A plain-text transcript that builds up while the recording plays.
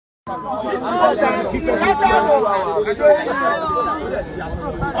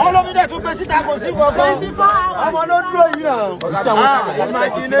All of that to sit and go see for I'm not doing you now.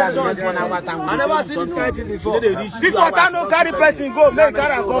 I never seen this kind of thing before. This one no carry person go, make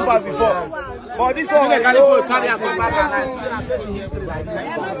carry and come back before. For this one, carry and come back.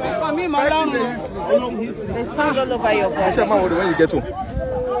 For me, madam, there's sound all over your body. When you get home,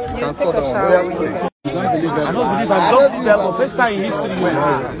 you can take a shower. I don't believe I'm first time in history.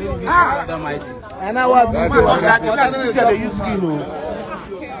 And I want to get a use skin.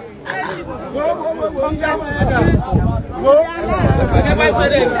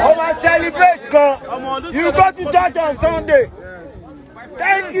 Celebrate, you go to church on Sunday.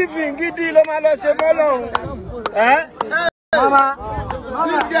 Thanksgiving, give the Mama.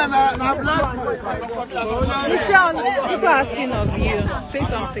 This girl now bless. Michelle, people are asking of you. Say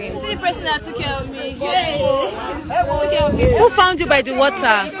something. The person that took care of me. Yeah. Who found you by the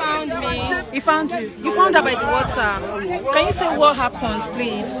water? He found me. He found you. You found her by the water. Can you say what happened,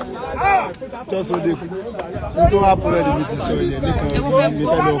 please? Just what don't happen with this show.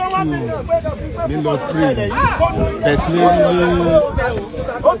 You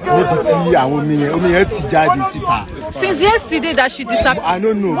since yesterday that she disappeared. I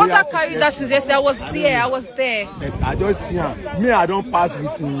don't know. What I carried that since yesterday. I was there. But I just see her. Me, I don't pass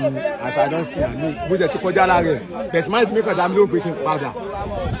with him as I don't see her. Me, with the chocolate. But my make a damn breaking powder.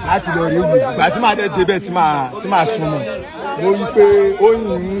 That's the real. But my debate, my son.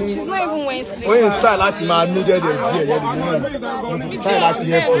 She's not even wearing sleep. Try láti máa mí dẹ́dẹ̀ díẹ̀ try láti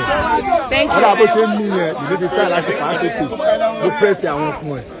help you. Thank you. Ọ̀la bó ṣe ń mí yẹn, ìdíje try láti fà á sókè. Ló press àwọn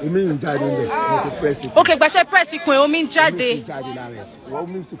ọkùn ẹ̀, omi ń jáde ń bẹ̀, mo ṣe press. Okay, gbàtẹ́ press ikùn ẹ̀, omi ń jáde. Omi ń jáde lára ẹ̀, wọ́n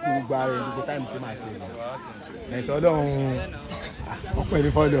mú sí kúrú gba rẹ̀ nígbà táìmù tí màá ṣe rẹ̀. Ẹ̀sọ́ Ọlọ́run ọ̀pọ̀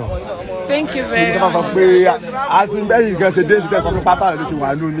ẹ̀rí fọ́lọ́. Thank you very much. Ìjọba sọ pé àtúndẹ́yìn gan ṣe dé sí tẹ̀sán fún pátá rẹ̀ ló ti wà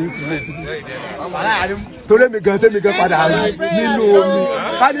lónìí sílẹ̀. Torí mi gan tẹ́mi gan padà rí nínú omi.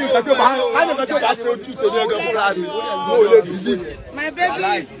 Ká ní nǹkan tí ó bá ṣe ojú tèmi ẹgbẹ́ fúnra rẹ̀ mo ò lè bìlí. My baby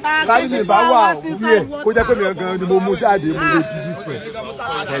is ká ní ìbá wà wí ẹ̀ kó jẹ́ pé mi gan ni mo mú jáde mo lè bìlí fún ẹ̀.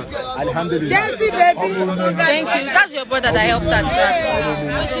 Alhamdulillah. Jesse baby. Thank you. That's your brother that helped that.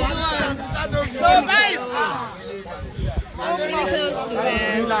 So guys. I'm really close to her.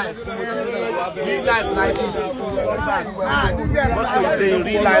 Real life like this. What's going to say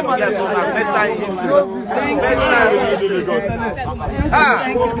real life? We get over first time in history. First time in history, God.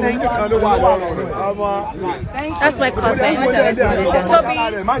 That's my cousin. Toby.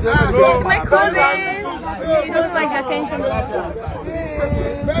 My cousin. He looks like attention.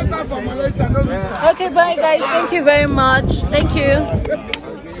 Okay, bye guys. Thank you very much. Thank you.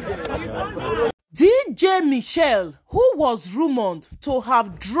 DJ Michelle, who was rumored to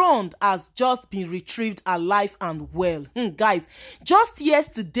have drowned, has just been retrieved alive and well. Guys, just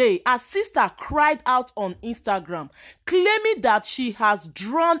yesterday, her sister cried out on Instagram, claiming that she has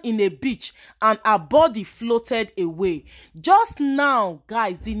drowned in a beach and her body floated away. Just now,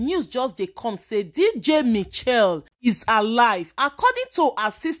 guys, the news just they come say DJ Michelle is alive. According to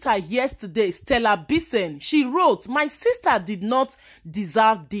her sister yesterday, Stella Bisen, she wrote, "My sister did not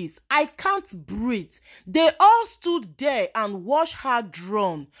deserve this. I can't breathe. They all stood there and watched her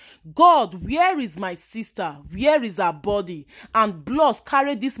drown. God, where is my sister? Where is her body?" And Bloss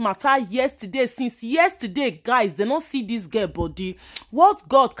carried this matter yesterday. Since yesterday, guys, they don't see this girl body. What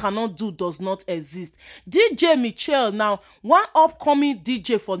God cannot do does not exist. DJ Michelle, now one upcoming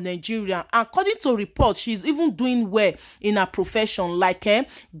DJ for Nigeria. According to reports, she's even doing well in her profession. Like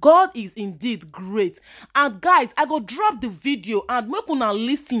God is indeed great. And guys, I go drop the video and make una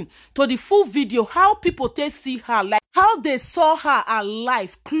listen to the full video, how people take see her, like how they saw her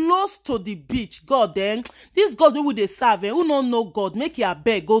alive close to the beach. God, then this God who they serve, who don't know God, make your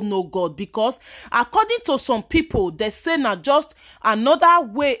beg go know God, because according to some people, they say na just another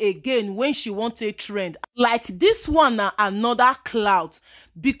way again when she wants a trend. Like this one na another cloud,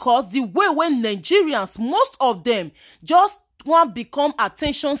 because the way when Nigerians, most of them just want become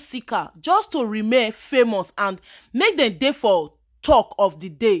attention seeker just to remain famous and make them dey for talk of the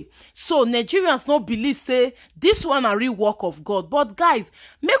day. So Nigerians no believe say this one a real work of God. But guys,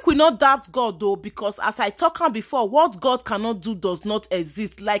 make we not doubt God though, because as I talked on before, what God cannot do does not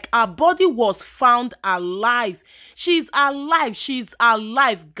exist. Like her body was found alive. She's alive,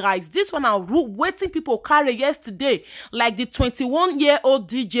 guys. This one are waiting people carry yesterday. Like the 21-year-old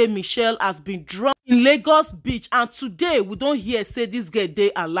DJ Michelle has been drowned in Lagos beach, and today we don't hear say this girl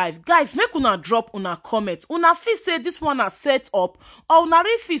dey alive. Guys, make una drop una comment. Una feel say this one has set up, or una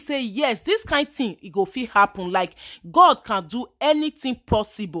really feel say yes, this kind thing it go fit happen, like God can do anything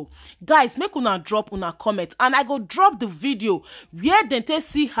possible. Guys, make una drop una comment, and I go drop the video where they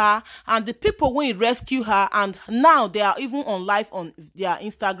see her and the people when rescue her, and now they are even on live on their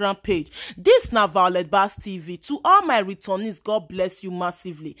Instagram page. This na Violet Bass TV. To all my returnees, God bless you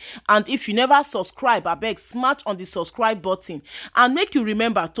massively. And if you never subscribe, abeg smash on the subscribe button, and make you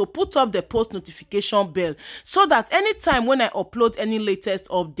remember to put up the post notification bell, so that anytime when I upload any latest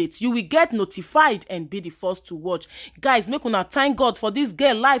updates, you will get notified and be the first to watch. Guys, make una thank God for this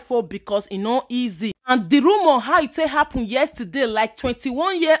girl life, because it's not easy. And the rumor how it happened yesterday, like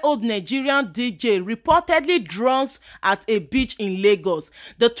 21-year-old Nigerian DJ reportedly drowns at a beach in Lagos.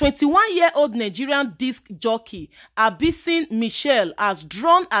 The 21-year-old Nigerian disc jockey Abisin Michelle has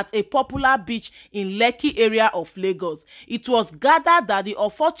drowned at a popular beach in Lekki area of Lagos. It was gathered that the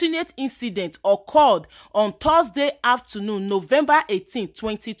unfortunate incident occurred on Thursday afternoon, November 18,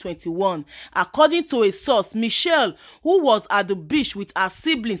 2021. According to a source, Michelle, who was at the beach with her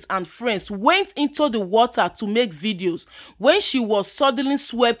siblings and friends, went into the water to make videos when she was suddenly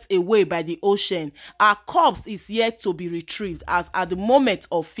swept away by the ocean. Her corpse is yet to be retrieved as at the moment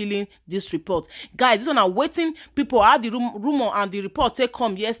of filling this report. Guys, this one are waiting. People had the rumor and the report take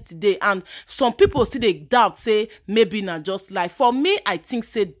come yesterday, and some people still they doubt say maybe not just lie. For me, I think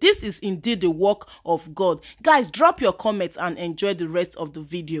say this is indeed the work of God. Guys, drop your comments and enjoy the rest of the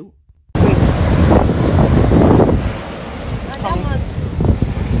video.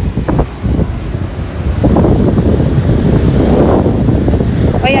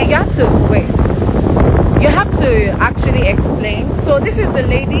 Oh yeah, you have to wait. You have to actually explain. So this is the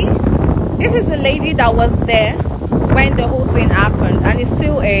lady. This is the lady that was there when the whole thing happened, and it's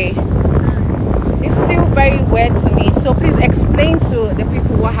still very weird to me. So please explain to the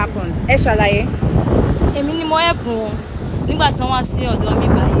people what happened. Eshalaye. Èmi ni mo help wọn nígbà tí wọ́n wá sí ọ̀dọ̀ mi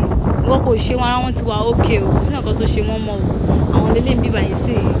báyìí. Wọ́n kò ṣe wọn, wọ́n ti wà okay o. Kò sí nǹkan tó ṣe wọ́n mọ́ o. Àwọn lele ń bí báyìí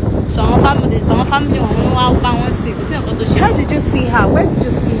sí. So àwọn family wọn wá bá wọn sí. Kò sí nǹkan tó ṣe. How did you see her? Where did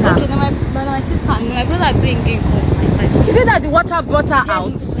you see her? Okay, my sister, my brother bringing come. Is it that the water brought her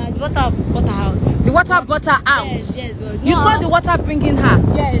out? The water brought her out. The water brought her out? Yes, but you saw the water bringing her?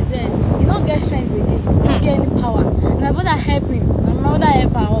 Yes. You don't get strength again. You don't get any power. My brother help him. My brother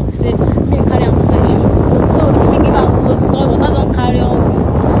help her up. Say, me carry her for my shop. So, me give her clothes because water don't carry all the.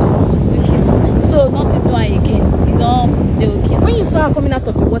 So, not to do her again. You don't, they okay. When you saw her coming out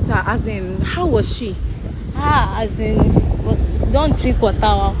of the water, as in, how was she? As in, don't drink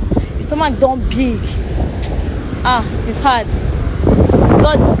water. Your stomach don't big. In fact,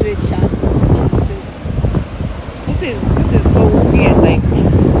 God is great, child. God is great. This is so weird. Like,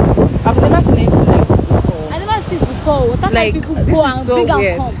 I've never seen anything like this before. I never seen it before. What type like, of people go and so bring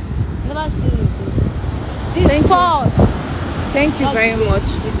weird. and come? Never seen it. This is false. Thank you very much.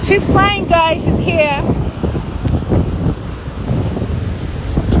 She's fine, guys. She's here.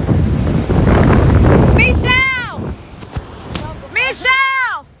 Michelle!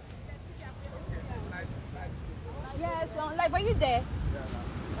 Yes, like, were you there?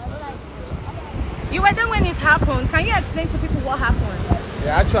 You were there when it happened. Can you explain to people what happened?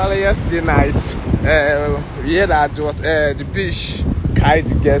 Yeah, actually, yesterday night, we heard that the beach carried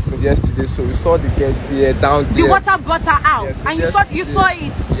the guests yesterday, so we saw the guests down there. The water brought her out, yes, and you saw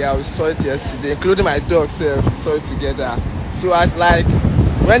it? Yeah, we saw it yesterday, including my dog self. We saw it together. So, like,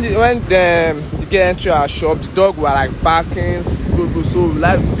 when the girl entered our shop, the dog were like barking. So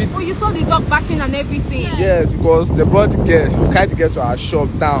like, oh, you saw the dog barking and everything? Yes, because they brought the girl, we tried to get to our shop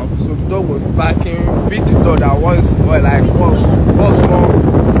down. So the dog was barking, beat the dog that once more. Like the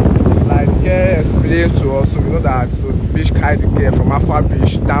girl explained to us, so we know that. So the beach carried the girl from Afar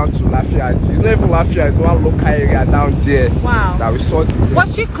Beach down to Lafayette. It's not even Lafayette, it's one local area down there. Wow. That we saw the girl.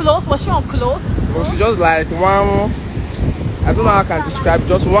 Was she clothed? Was she on clothes? Well, she just like one, I don't know how I can describe,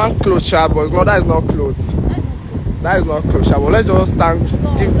 just one clothes child, but that is not clothes. That is not close. But let's just stand,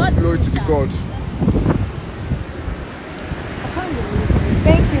 give glory to God.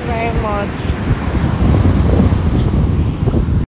 Thank you very much.